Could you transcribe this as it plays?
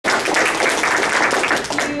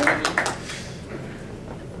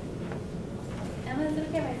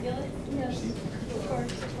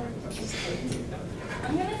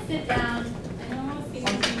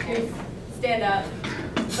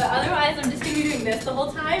doing this the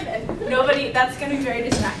whole time, and that's going to be very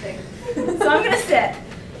distracting. So I'm going to sit.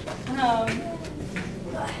 All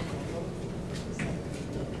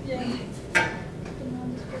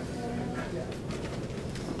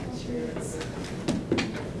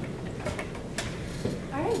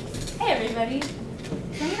right. Hey, everybody.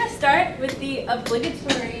 So I'm going to start with the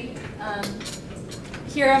obligatory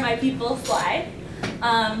here are my people slide.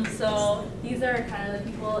 So these are kind of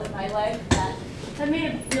the people in my life that have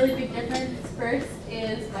made a really big difference. First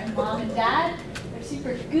is my mom and dad. They're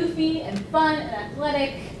super goofy and fun and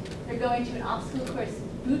athletic. They're going to an obstacle course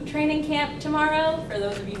boot training camp tomorrow, for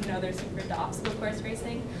those of you who know they're super into obstacle course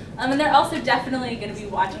racing. And they're also definitely going to be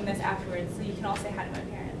watching this afterwards, so you can all say hi to my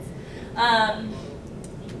parents.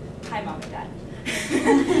 Hi, Mom and Dad.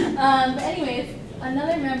 But anyways,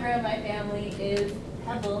 another member of my family is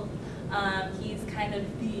Evelyn. He's kind of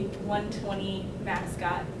the 120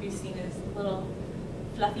 mascot. You've seen his little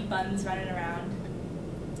fluffy buns running around.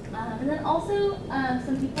 And then also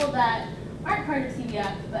some people that aren't part of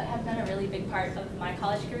CBF but have been a really big part of my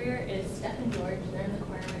college career is Steph and George. They're in the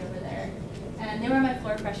corner right over there. And they were my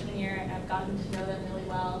floor freshman year, and I've gotten to know them really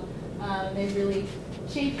well. They've really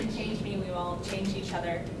shaped and changed me. We've all changed each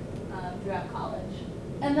other throughout college.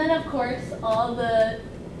 And then, of course, all the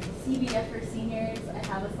CBFer seniors. I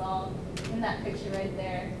have us all in that picture right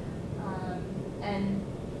there. And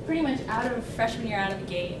pretty much out of freshman year, out of the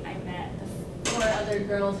gate, I met the 4 other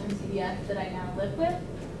girls from CBF that I now live with.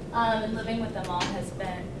 And living with them all has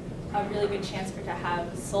been a really good chance for to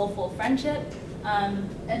have soulful friendship and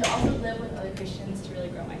to also live with other Christians to really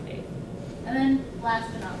grow my faith. And then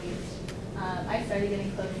last but not least, I started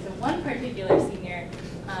getting close to one particular senior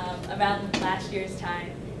around last year's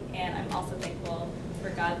time, and I'm also thankful for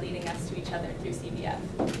God leading us to each other through CBF.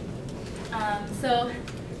 So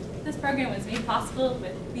this program was made possible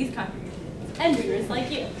with these congregations and readers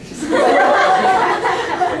like you.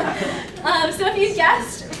 So if you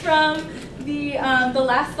guessed from the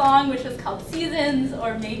last song, which was called Seasons,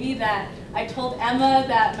 or maybe that I told Emma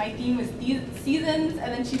that my theme was seasons,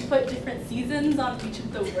 and then she put different seasons on each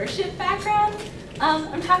of the worship backgrounds,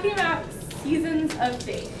 I'm talking about seasons of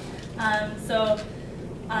faith.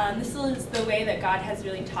 This is the way that God has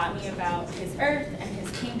really taught me about His earth and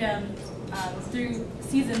His kingdom through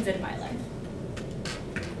seasons in my life.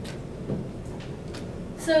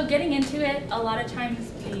 So getting into it, a lot of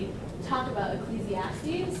times we talk about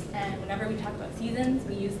Ecclesiastes, and whenever we talk about seasons,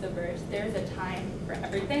 we use the verse, "There's a time for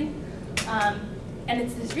everything." And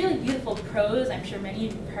it's this really beautiful prose. I'm sure many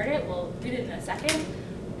of you have heard it. We'll read it in a second.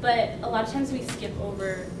 But a lot of times we skip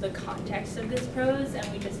over the context of this prose, and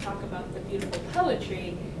we just talk about the beautiful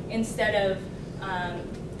poetry instead of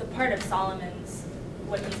the part of Solomon's,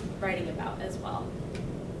 what he's writing about as well.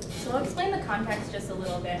 So I'll explain the context just a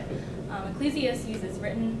little bit. Ecclesiastes is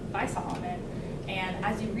written by Solomon, and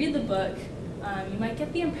as you read the book, you might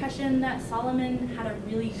get the impression that Solomon had a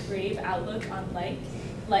really grave outlook on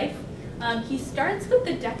life. He starts with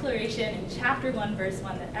the declaration in chapter 1, verse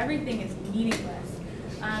 1, that everything is meaningless.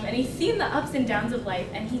 And he's seen the ups and downs of life,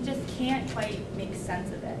 and he just can't quite make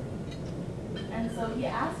sense of it. And so he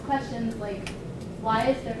asks questions like, why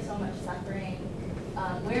is there so much suffering?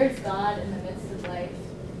 Where's God in the midst of life?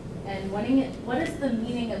 And what is the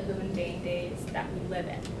meaning of the mundane days that we live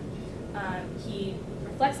in? He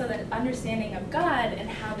reflects on the understanding of God and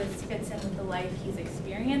how this fits in with the life he's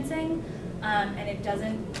experiencing, and it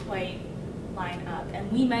doesn't quite line up.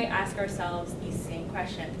 And we might ask ourselves these same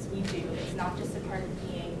questions. We do. It's not just a part of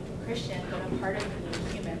being Christian, but a part of being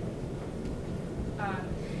human.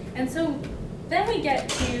 And so then we get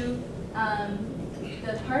to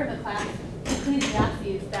the part of the class,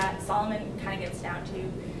 Ecclesiastes, that Solomon kind of gets down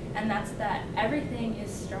to, and that's that everything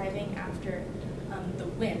is striving after the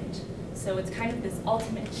wind. So it's kind of this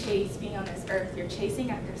ultimate chase, being on this earth. You're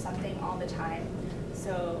chasing after something all the time.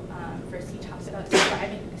 So first he talks about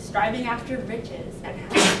striving after riches, and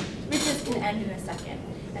how riches can end in a second,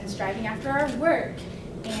 and striving after our work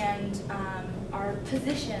and our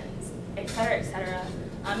positions, etc., etc.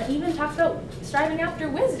 And even talks about striving after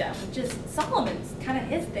wisdom, which is Solomon's kind of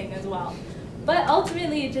his thing as well. But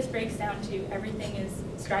ultimately it just breaks down to everything is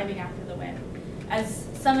striving after the wind. As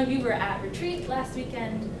some of you were at retreat last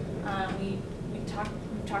weekend, we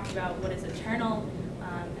talked about what is eternal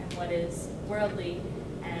and what is worldly,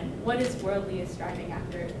 and what is worldly is striving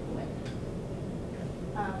after the wind.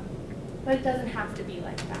 But it doesn't have to be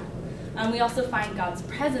like that. We also find God's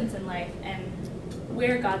presence in life, and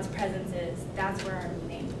where God's presence is, that's where our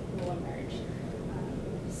meaning will emerge.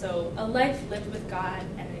 So a life lived with God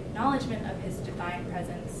and an acknowledgement of His divine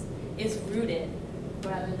presence is rooted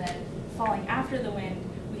rather than falling after the wind.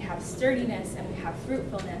 We have sturdiness and we have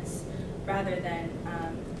fruitfulness rather than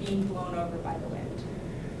being blown over by the wind.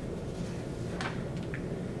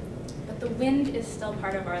 But the wind is still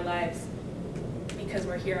part of our lives because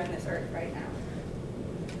we're here on this earth right now.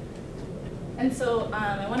 And so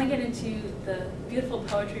I want to get into the beautiful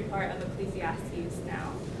poetry part of Ecclesiastes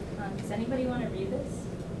now. Does anybody want to read this?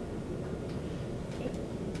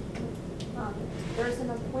 There is an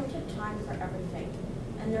appointed time for everything,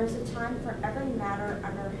 and there is a time for every matter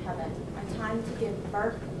under heaven, a time to give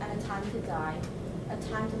birth and a time to die, a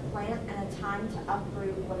time to plant and a time to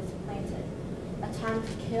uproot what is planted, a time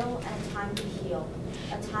to kill and a time to heal,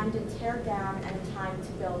 a time to tear down and a time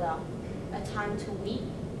to build up, a time to weep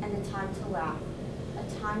and a time to laugh,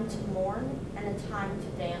 a time to mourn and a time to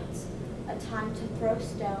dance, a time to throw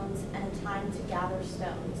stones and a time to gather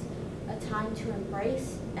stones, a time to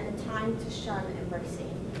embrace and a time to shun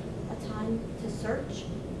embracing, a time to search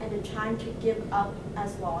and a time to give up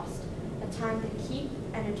as lost, a time to keep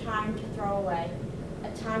and a time to throw away, a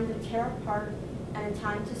time to tear apart and a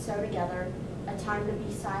time to sew together, a time to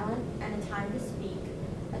be silent and a time to speak,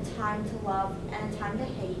 a time to love and a time to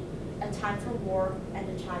hate, a time for war and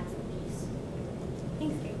a time for peace.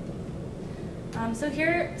 Thanks, Kate. So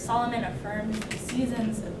here Solomon affirms these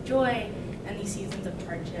seasons of joy and these seasons of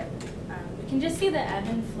hardship. We can just see the ebb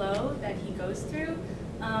and flow that he goes through,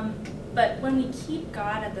 but when we keep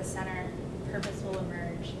God at the center, purpose will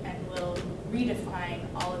emerge and will redefine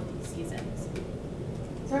all of these seasons.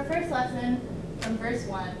 So our first lesson from verse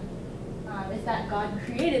 1 is that God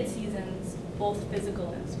created seasons, both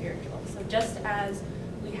physical and spiritual. So just as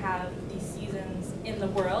we have these seasons in the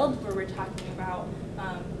world where we're talking about,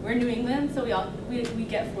 we're New England, so we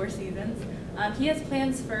get 4 seasons. He has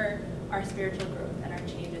plans for our spiritual growth and our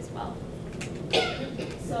change as well.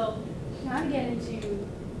 So now to get into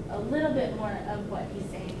a little bit more of what he's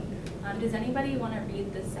saying. Does anybody want to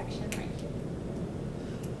read this section right here?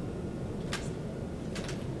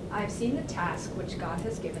 I have seen the task which God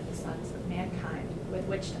has given the sons of mankind with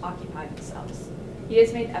which to occupy themselves. He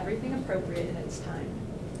has made everything appropriate in its time.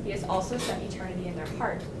 He has also set eternity in their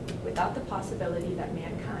heart, without the possibility that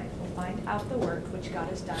mankind will find out the work which God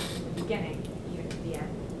has done from the beginning, even to the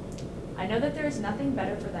end. I know that there is nothing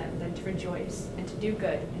better for them than to rejoice and to do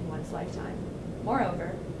good in one's lifetime.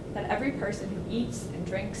 Moreover, that every person who eats and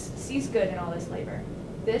drinks sees good in all his labor.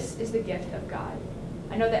 This is the gift of God.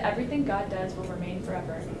 I know that everything God does will remain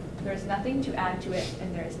forever. There is nothing to add to it,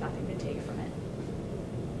 and there is nothing to take from it.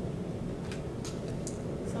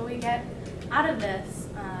 So we get out of this,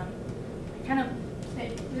 I kind of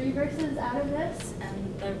picked 3 verses out of this,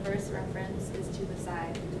 and the verse reference is to the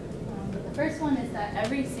side. But the first one is that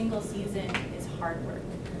every single season is hard work.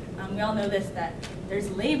 We all know this, that there's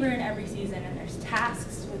labor in every season, and there's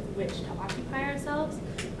tasks with which to occupy ourselves.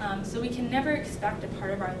 So we can never expect a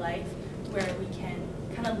part of our life where we can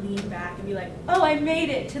kind of lean back and be like, oh, I made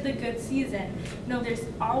it to the good season. No, there's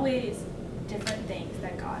always different things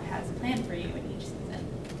that God has planned for you in each season.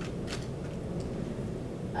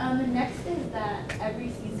 The next is that every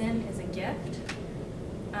season is a gift.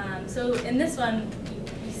 So in this one,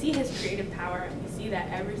 we see his creative power, and we see that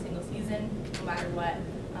every single season, no matter what,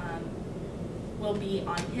 will be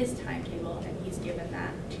on his timetable, and he's given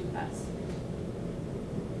that to us.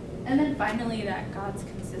 And then finally, that God's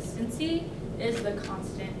consistency is the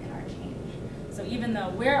constant in our change. So even though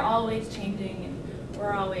we're always changing and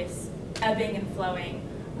we're always ebbing and flowing,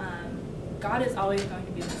 God is always going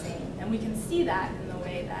to be the same. And we can see that in the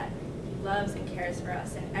way that he loves and cares for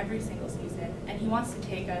us in every single season. And he wants to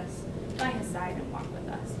take us by his side and walk with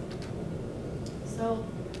us. So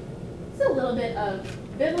it's a little bit of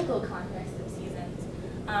biblical context of seasons.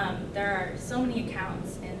 There are so many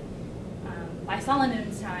accounts in by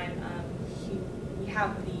Solomon's time. We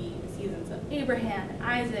have the seasons of Abraham and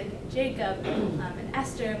Isaac and Jacob and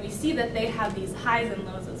Esther, and we see that they have these highs and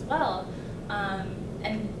lows as well.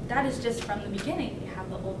 And that is just from the beginning. We have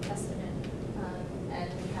the Old Testament, and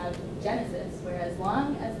we have Genesis, where as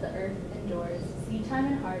long as the earth endures, seed time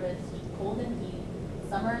and harvest, cold and heat,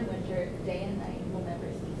 summer and winter, day and night will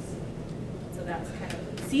never cease. So that's kind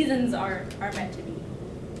of, seasons are meant to be.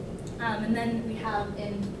 And then we have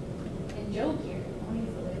in Job here, I want to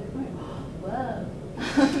use the laser point. Whoa.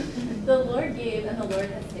 The Lord gave and the Lord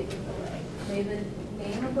has taken away. May the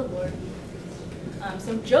name of the Lord be praised.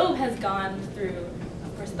 So Job has gone through,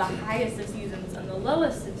 of course, the highest of seasons and the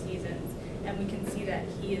lowest of seasons, and we can see that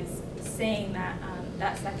he is saying that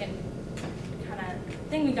that second kind of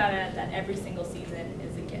thing we got at, that every single season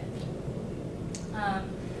is a gift.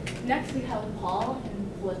 Next we have Paul in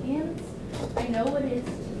Philippians. I know what it is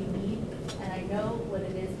to be need, and I know what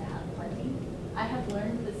it is to have plenty. I have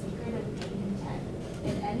learned the secret of being content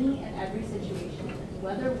in any and every situation,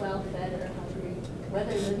 whether well-fed or hungry,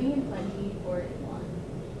 whether living in plenty or in want.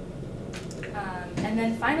 And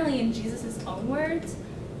then finally, in Jesus' own words,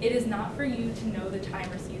 it is not for you to know the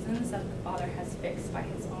time or seasons that the Father has fixed by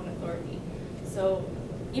his own authority. So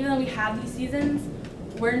even though we have these seasons,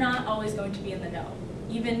 we're not always going to be in the know.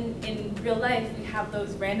 Even in real life, we have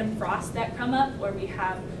those random frosts that come up, or we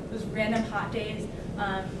have those random hot days.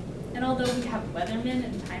 And although we have weathermen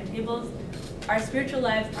and timetables, our spiritual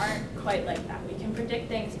lives aren't quite like that. We can predict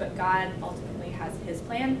things, but God ultimately has his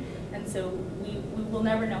plan. And so we will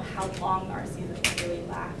never know how long our seasons really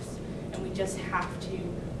last. And we just have to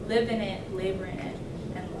live in it, labor in it,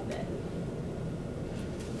 and love it.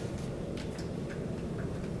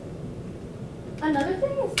 Another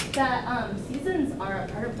thing is that seasons are a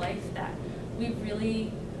part of life that we've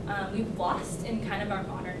lost in kind of our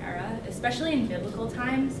modern era, especially in biblical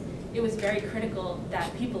times. It was very critical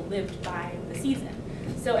that people lived by the season.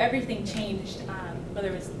 So everything changed, whether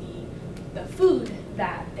it was the food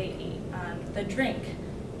that they ate, the drink,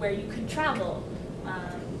 where you could travel,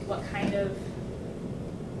 what kind of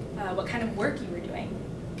work you were doing.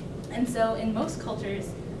 And so in most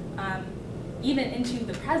cultures, even into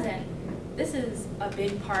the present, this is a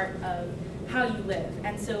big part of how you live.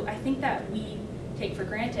 And so I think that we take for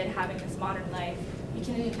granted having this modern life. We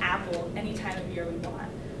can eat an apple any time of year we want.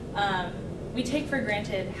 We take for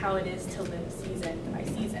granted how it is to live season by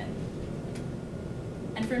season.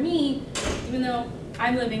 And for me, even though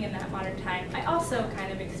I'm living in that modern time, I also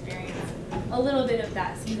kind of experience a little bit of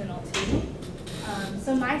that seasonal too.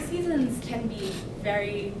 So my seasons can be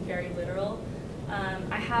very, very literal.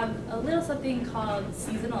 I have a little something called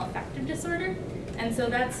seasonal affective disorder. And so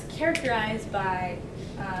that's characterized by,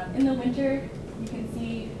 in the winter, you can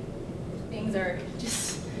see things are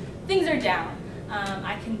down.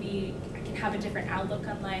 I can have a different outlook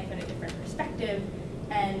on life and a different perspective,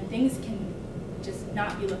 and things can just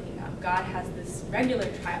not be looking up. God has this regular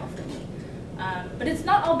trial for me. But it's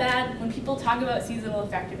not all bad. When people talk about seasonal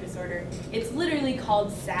affective disorder, it's literally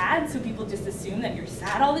called sad, so people just assume that you're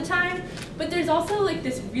sad all the time. But there's also like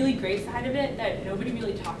this really great side of it that nobody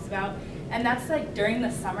really talks about, and that's like during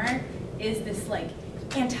the summer is this like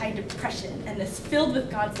anti-depression and this filled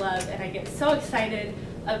with God's love, and I get so excited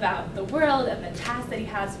about the world and the task that he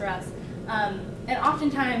has for us. And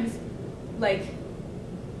oftentimes, like,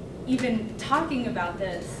 even talking about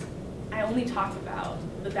this, I only talk about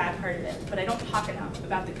the bad part of it, but I don't talk enough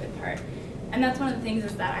about the good part. And that's one of the things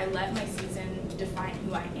is that I let my season define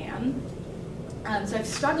who I am. So I've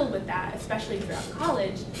struggled with that, especially throughout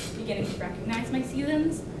college, beginning to recognize my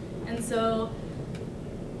seasons. And so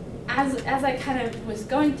as I kind of was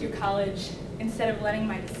going through college, instead of letting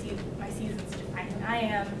my seasons define who I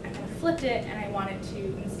am, I kind of flipped it and I wanted to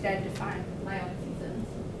instead define my own seasons.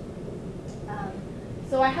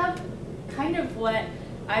 So I have kind of what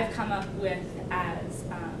I've come up with as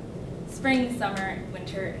spring, summer,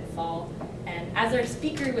 winter, and fall. And as our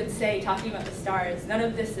speaker would say, talking about the stars, none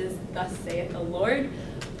of this is thus saith the Lord,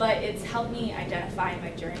 but it's helped me identify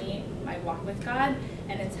my journey, my walk with God,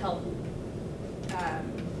 and it's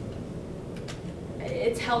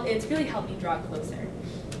really helped me draw closer.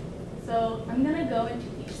 So I'm gonna go into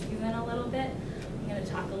each season a little bit. I'm gonna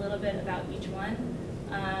talk a little bit about each one,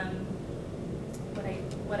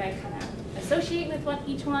 what I kind of associate with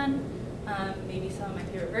each one, maybe some of my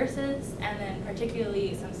favorite verses, and then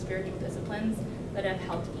particularly some spiritual disciplines that have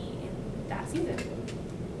helped me in that season.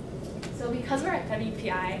 So because we're at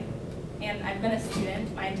WPI, and I've been a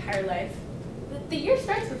student my entire life, the year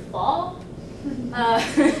starts with fall.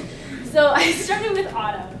 So I started with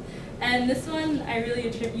autumn, and this one I really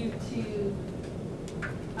attribute to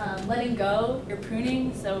letting go, you're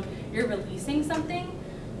pruning, so you're releasing something.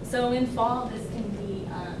 So in fall, this can be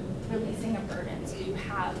releasing a burden. So you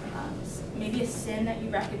have maybe a sin that you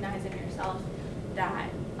recognize in yourself that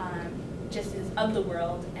just is of the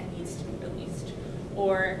world and needs to be released.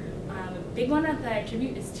 Or a big one that I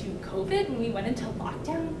attribute is to COVID. When we went into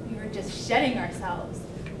lockdown, we were just shedding ourselves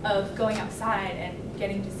of going outside and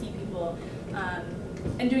getting to see people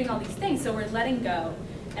and doing all these things. So we're letting go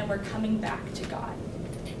and we're coming back to God.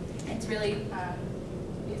 It's really,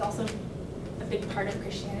 it's also a big part of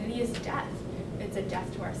Christianity is death. It's a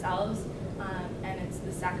death to ourselves, and it's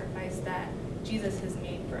the sacrifice that Jesus has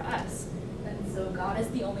made for us. And so God is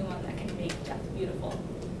the only one that can make death beautiful.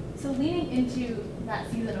 So leaning into that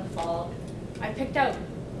season of fall, I picked out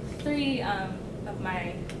 3 of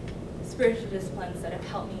my spiritual disciplines that have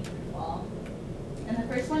helped me through fall. And the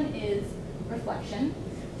first one is reflection.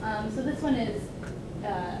 So this one is,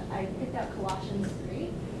 I picked out Colossians 3.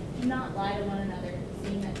 Do not lie to one another,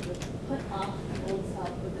 seeing that you have put off an old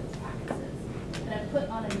self with its practices, and have put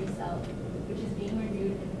on a new self, which is being renewed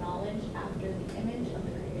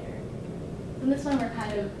this one we're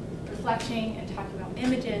kind of reflecting and talking about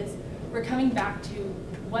images. We're coming back to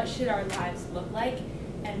what should our lives look like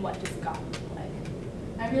and what does God look like.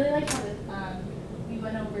 I really like how we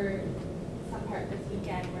went over some part this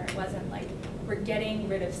weekend where it wasn't like we're getting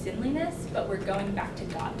rid of sinliness, but we're going back to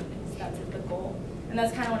godliness. That's the goal. And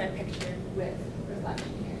that's kind of what I pictured with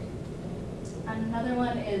reflection here. And another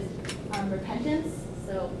one is repentance.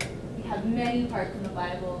 So we have many parts in the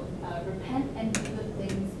Bible. Repent and do the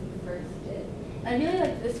things you first did. And I really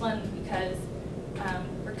like this one because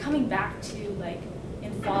we're coming back to, like,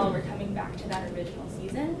 in fall, we're coming back to that original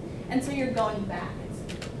season. And so you're going back. It's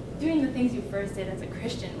doing the things you first did as a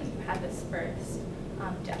Christian when you had this first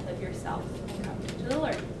death of yourself and coming to the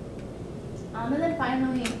Lord. And then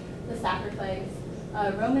finally, the sacrifice.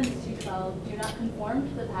 Romans 2:12, do not conform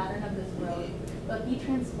to the pattern of this world, but be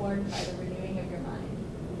transformed by the renewing of your mind.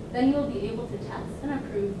 Then you will be able to test and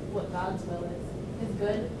approve what God's will is, his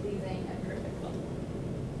good, pleasing, and perfect will.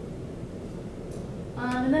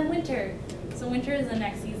 And then winter. So winter is the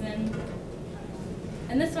next season.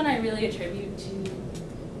 And this one I really attribute to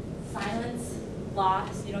silence,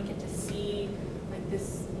 loss. You don't get to see like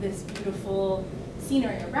this beautiful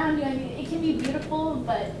scenery around you. I mean, it can be beautiful,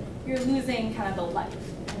 but you're losing kind of the life.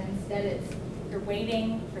 And instead you're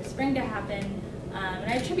waiting for spring to happen.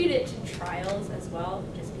 And I attribute it to trials as well,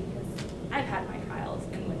 just because I've had my trials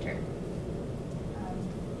in winter.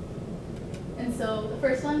 And so the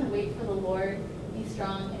first one, wait for the Lord, be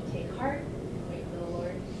strong and take heart, wait for the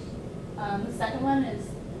Lord. The second one is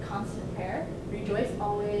constant prayer, rejoice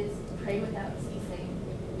always, pray without ceasing,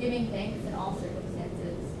 giving thanks in all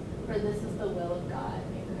circumstances, for this is the will of God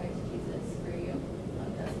in Christ Jesus for you.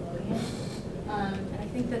 And I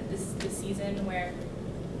think that this is the season where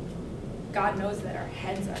God knows that our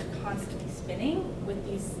heads are constantly spinning with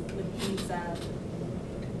these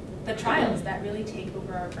the trials that really take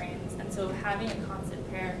over our brains. And so having a constant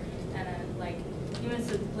prayer and even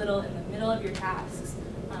so little in the middle of your tasks,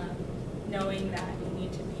 knowing that you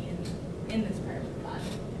need to be in this prayer with God.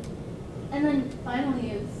 And then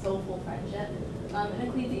finally is soulful friendship. In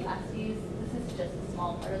Ecclesiastes, this is just a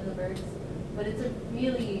small part of the verse, but it's a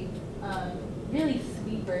really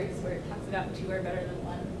sweet verse where it talks about two are better than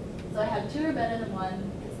one. So I have two are better than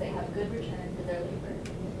one because they have good return for their labor.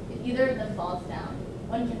 If either of them falls down,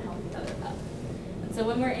 one can help the other up. And so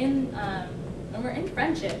when we're in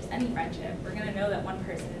friendships, any friendship, we're going to know that one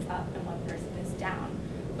person is up and one person is down.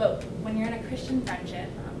 But when you're in a Christian friendship,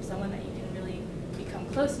 someone that you can really become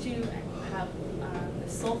close to and have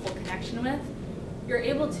this soulful connection with, you're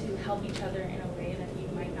able to help each other in a way that you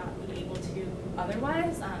might not be able to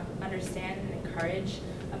otherwise, understand and encourage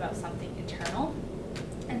about something eternal.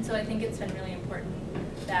 And so I think it's been really important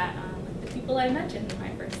that the people I mentioned in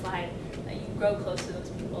my first slide, that you grow close to those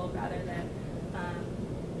people rather than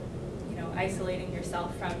isolating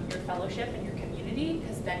yourself from your fellowship and your community,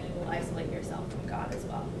 because then you will isolate yourself from God as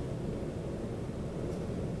well.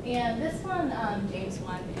 And this one, James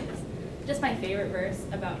 1, is just my favorite verse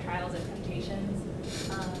about trials and temptations.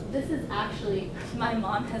 This is actually, my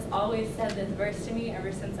mom has always said this verse to me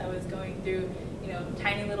ever since I was going through,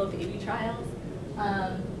 tiny little baby trials,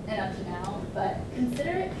 and up to now. But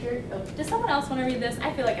consider it pure. Oh, does someone else want to read this?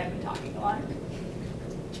 I feel like I've been talking a lot.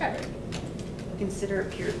 Trevor. Consider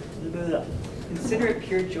it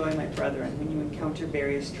pure joy, my brethren, when you encounter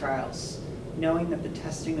various trials, knowing that the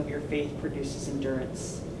testing of your faith produces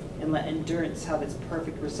endurance. And let endurance have its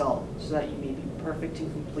perfect result, so that you may be perfect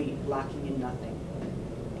and complete, lacking in nothing.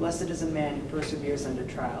 Blessed is a man who perseveres under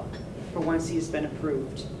trial, for once he has been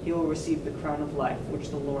approved, he will receive the crown of life, which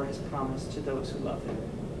the Lord has promised to those who love him.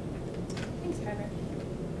 Thanks, Trevor.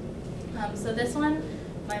 So this one,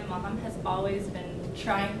 my mom has always been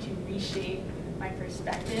trying to reshape my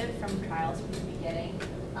perspective from trials from the beginning.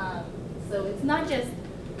 So it's not just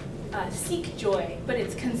seek joy, but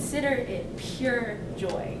it's consider it pure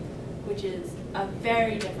joy, which is a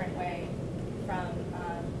very different way from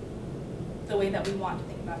the way that we want to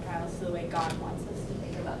think about trials to the way God wants us to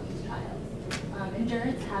think about these trials.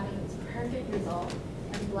 Endurance having its perfect result,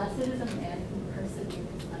 and blessed is a man who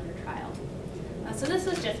perseveres under trial. So this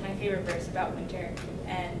was just my favorite verse about winter,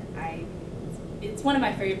 and it's one of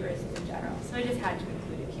my favorite verses in general, so I just had to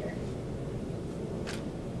include it here.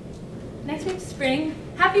 Next week, spring.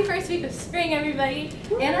 Happy first week of spring, everybody.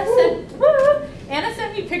 Anna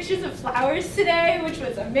sent me pictures of flowers today, which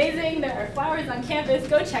was amazing. There are flowers on campus.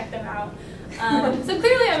 Go check them out. So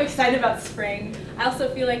clearly I'm excited about spring. I also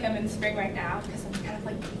feel like I'm in spring right now because I'm kind of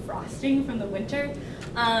like defrosting from the winter.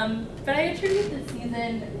 But I attribute this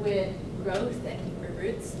season with growth and deeper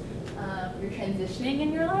roots. you're transitioning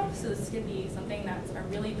in your life. So this could be something that's a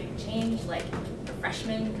really big change, like for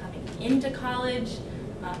freshmen coming into college,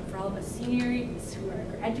 for all of us seniors who are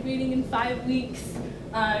graduating in 5 weeks.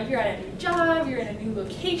 If you're at a new job, you're in a new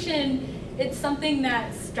location, it's something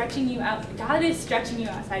that's stretching you out. God is stretching you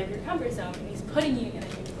outside of your comfort zone, and he's putting you in a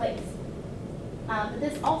new place. But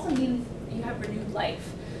this also means you have renewed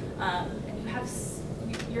life, and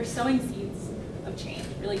you're sowing seeds of change,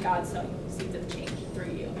 really God's sowing seeds of change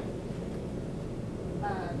through you.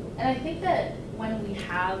 And I think that when we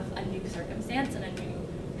have a new circumstance and a new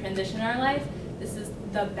transition in our life, this is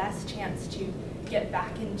the best chance to get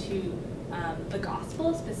back into the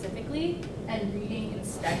gospel specifically and reading and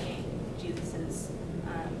studying Jesus'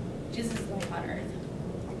 life on earth.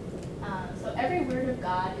 So every word of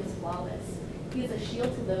God is flawless. He is a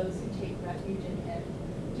shield to those who take refuge in him.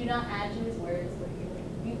 Do not add to his words, where he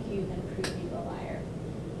will rebuke you and prove you a liar.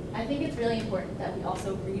 I think it's really important that we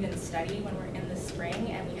also read and study when we're in the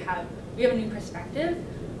spring, and we have a new perspective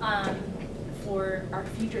for our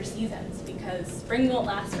future seasons, because spring won't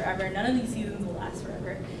last forever. None of these seasons will last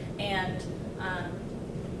forever, and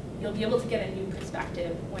you'll be able to get a new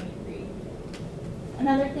perspective when you read.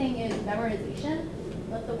 Another thing is memorization.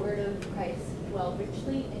 Let the word of Christ dwell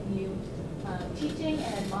richly in you, teaching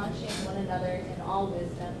and admonishing one another in all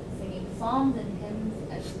wisdom, singing psalms and hymns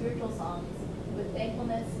and spiritual songs with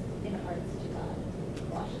thankfulness in hearts to God.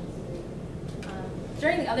 Colossians 3.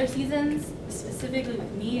 During the other seasons, specifically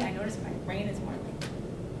with me, I noticed my brain is more like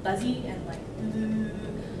fuzzy and like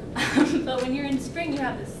but when you're in spring, you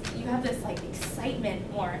have this like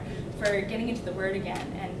excitement more for getting into the Word again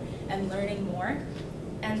and learning more.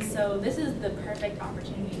 And so this is the perfect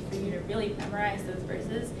opportunity for you to really memorize those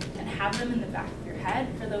verses and have them in the back of your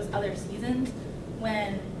head for those other seasons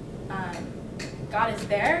when God is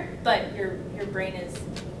there, but your brain is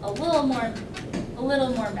a little more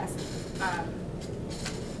messy.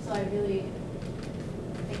 So I really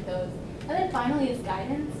think those. And then finally is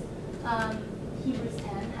guidance. Hebrews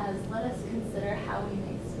 10 has, let us consider how we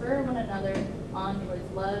may spur one another on towards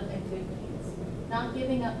love and good deeds, not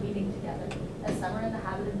giving up meeting together, as some are in the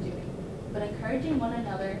habit of doing, but encouraging one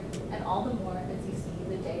another, and all the more as you see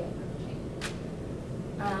the day approaching.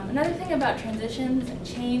 Another thing about transitions and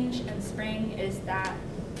change and spring is that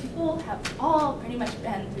people have all pretty much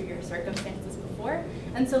been through your circumstances before,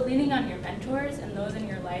 and so leaning on your mentors and those in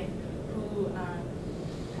your life who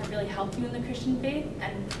have really helped you in the Christian faith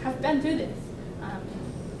and have been through this.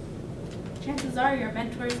 Chances are your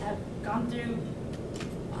mentors have gone through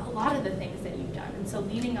a lot of the things that you've done, and so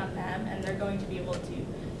leaning on them, and they're going to be able to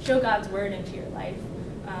show God's word into your life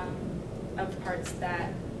of parts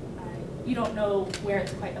that you don't know where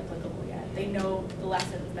it's quite applicable yet. They know the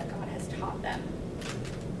lessons that God has taught them.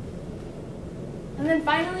 And then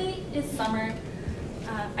finally is summer.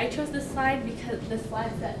 I chose this slide because this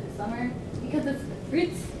slide set for summer because it's the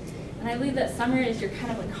fruits, and I believe that summer is you're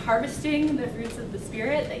kind of like harvesting the fruits of the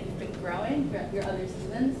Spirit that you've been growing throughout your other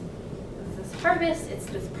seasons. It's this harvest, it's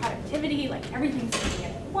this productivity, like everything's coming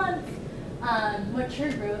in at once,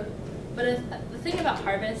 mature growth. But the thing about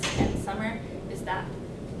harvest and summer is that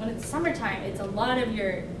when it's summertime, it's a lot of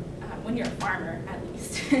your, when you're a farmer at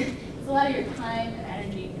least, it's a lot of your time and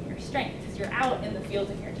energy and your strength, because you're out in the fields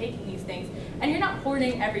and you're taking these things, and you're not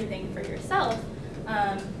hoarding everything for yourself.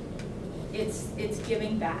 It's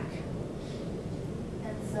giving back.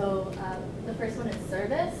 And so the first one is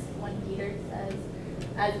service. When Peter says,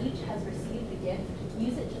 as each has received a gift,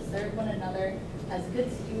 use it to serve one another as good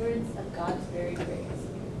stewards of God's very grace,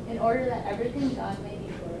 in order that everything God may be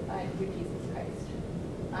glorified through Jesus Christ.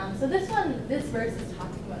 So this verse is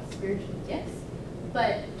talking about spiritual gifts,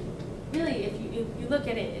 but really, if you look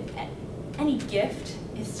at it, any gift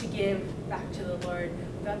is to give back to the Lord.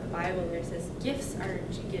 Throughout the Bible, there's this, gifts are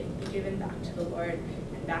to be given back to the Lord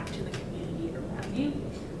and back to the community around you.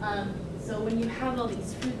 So when you have all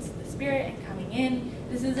these fruits of the Spirit and coming in,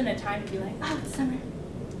 this isn't a time to be like, oh, it's summer,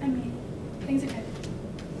 I'm ready, things are good.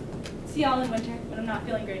 See y'all in winter when I'm not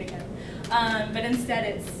feeling great again. But instead,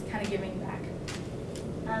 it's kind of giving back.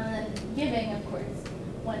 And giving, of course,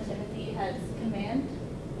 1 Timothy has command,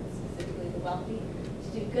 specifically the wealthy,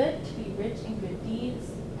 to do good, to be rich in good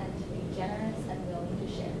deeds, and to be generous and willing to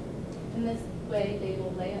share. In this way, they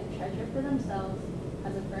will lay up treasure for themselves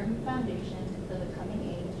as a firm foundation for the coming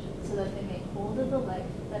age, so that they may hold of the life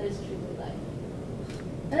that is truly life.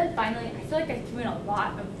 And then finally, I feel like I threw in a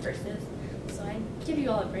lot of verses, so I give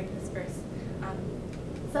you all a break this verse.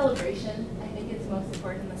 Celebration, I think it's most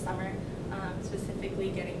important in the summer, specifically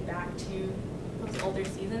getting back to those older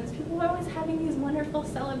seasons. People are always having these wonderful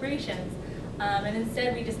celebrations, and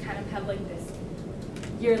instead we just kind of have like this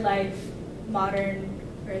your life, modern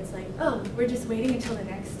where it's like, oh, we're just waiting until the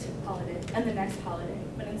next holiday and the next holiday,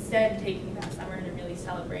 but instead taking that summer to really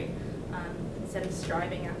celebrate instead of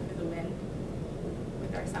striving after the wind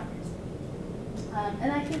with our summers.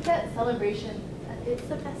 And I think that celebration, it's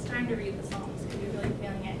the best time to read the Psalms because you're really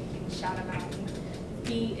feeling it. You can shout them out and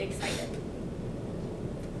be excited.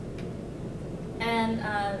 And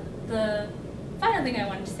the final thing I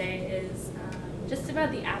wanted to say is just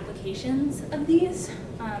about the applications of these.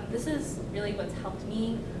 This is really what's helped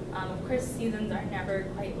me. Of course, seasons are never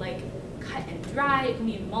quite like cut and dry. It can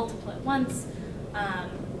be multiple at once.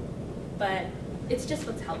 But it's just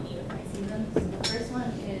what's helped me with my seasons. The first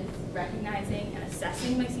one is recognizing and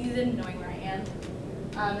assessing my season, knowing where I am.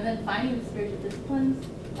 And then finding the spiritual disciplines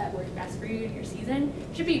that work best for you in your season.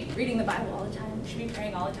 You should be reading the Bible all the time. You should be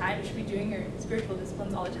praying all the time. You should be doing your spiritual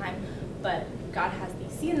disciplines all the time. But God has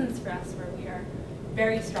these seasons for us where we are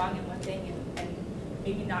very strong in one thing and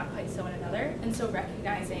maybe not quite so in another. And so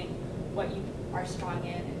recognizing what you are strong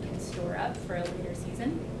in and can store up for a later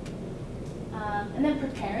season. And then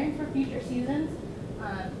preparing for future seasons,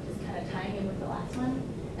 just kind of tying in with the last one.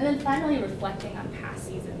 And then finally reflecting on past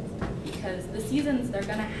seasons, because the seasons, they're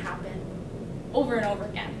going to happen over and over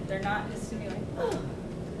again. They're not just going to be like, oh,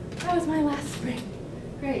 that was my last spring.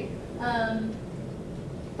 Great.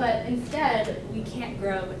 But instead, we can't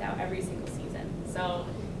grow without every single season. So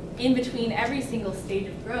in between every single stage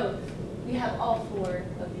of growth, we have all 4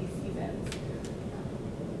 of these seasons.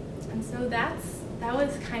 And so that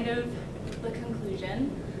was kind of the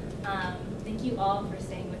conclusion. Thank you all for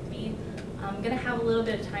staying with me. I'm going to have a little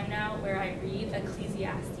bit of time now where I read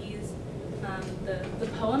Ecclesiastes, the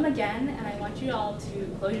poem again, and I want you all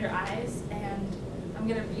to close your eyes, and I'm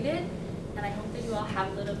going to read it, and I hope that you all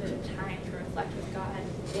have a little bit of time to reflect with God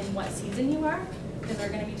in what season you are, because we're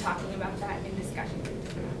going to be talking about that in discussion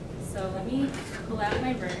groups. So let me pull out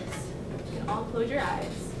my verse. You can all close your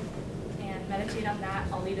eyes and meditate on that.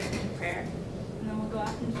 I'll lead us in prayer, and then we'll go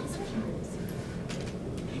off into discussion groups.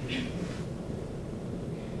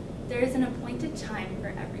 There is an appointed time for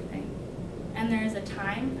everything, and there is a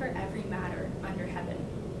time for every matter under heaven.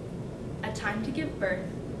 A time to give birth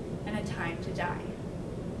and a time to die.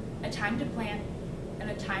 A time to plant and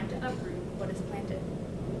a time to uproot what is planted.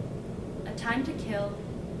 A time to kill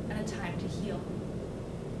and a time to heal.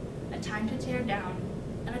 A time to tear down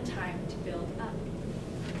and a time to build up.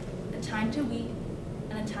 A time to weep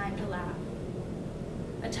and a time to laugh.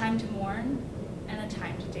 A time to mourn and a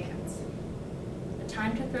time to dance. A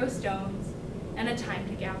time to throw stones and a time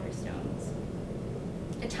to gather stones.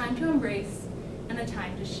 A time to embrace and a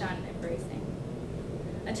time to shun embracing.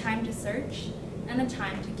 A time to search and a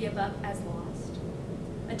time to give up as lost.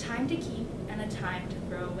 A time to keep and a time to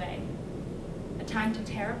throw away. A time to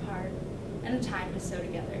tear apart and a time to sew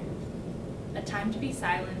together. A time to be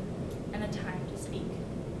silent and a time to speak.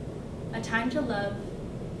 A time to love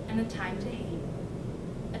and a time to hate.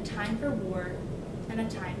 A time for war and a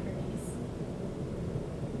time for peace.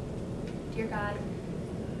 Dear God,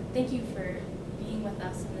 thank you for being with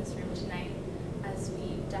us in this room tonight as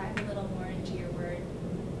we dive a little more into your word.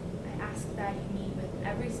 I ask that you meet with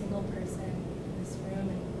every single person in this room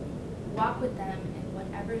and walk with them in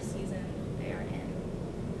whatever season they are in.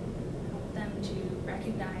 Help them to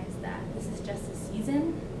recognize that this is just a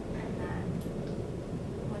season and that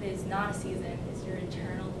what is not a season is your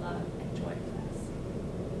eternal love and joy for us.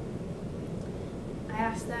 I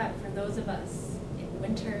ask that for those of us in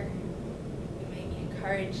winter, we may be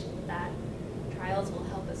encouraged that trials will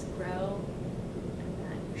help us grow and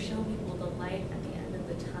that you show people the light at the end of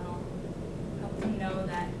the tunnel. Help them know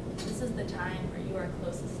that this is the time where you are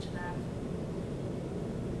closest to them.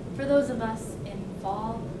 For those of us in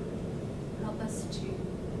fall, help us to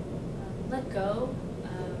let go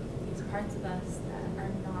of these parts of us that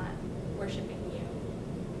are not worshiping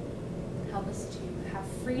you. Help us to have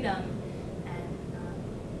freedom and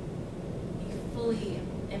be fully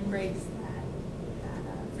embrace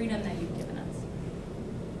that freedom that you've given us.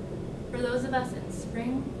 For those of us in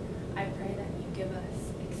spring, I pray that you give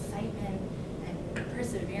us excitement and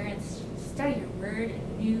perseverance to study your word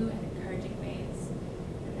in new and encouraging ways,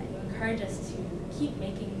 and that you encourage us to keep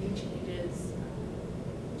making new changes,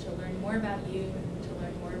 to learn more about you and to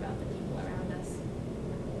learn more about the people around us.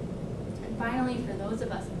 And finally, for those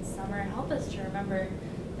of us in summer, help us to remember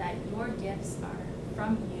that your gifts are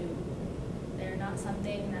from you. They're not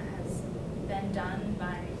something that has been done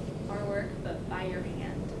by our work, but by your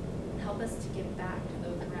hand. Help us to give back to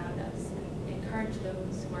those around us and encourage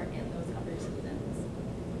those who are in those other seasons.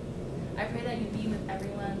 I pray that you be with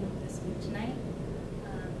everyone this week tonight,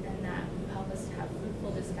 and that you help us to have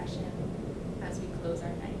fruitful discussion as we close our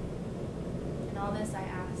night. In all this I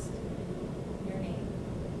ask in your name.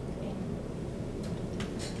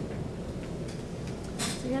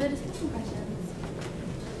 Any other discussion questions?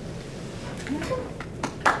 No?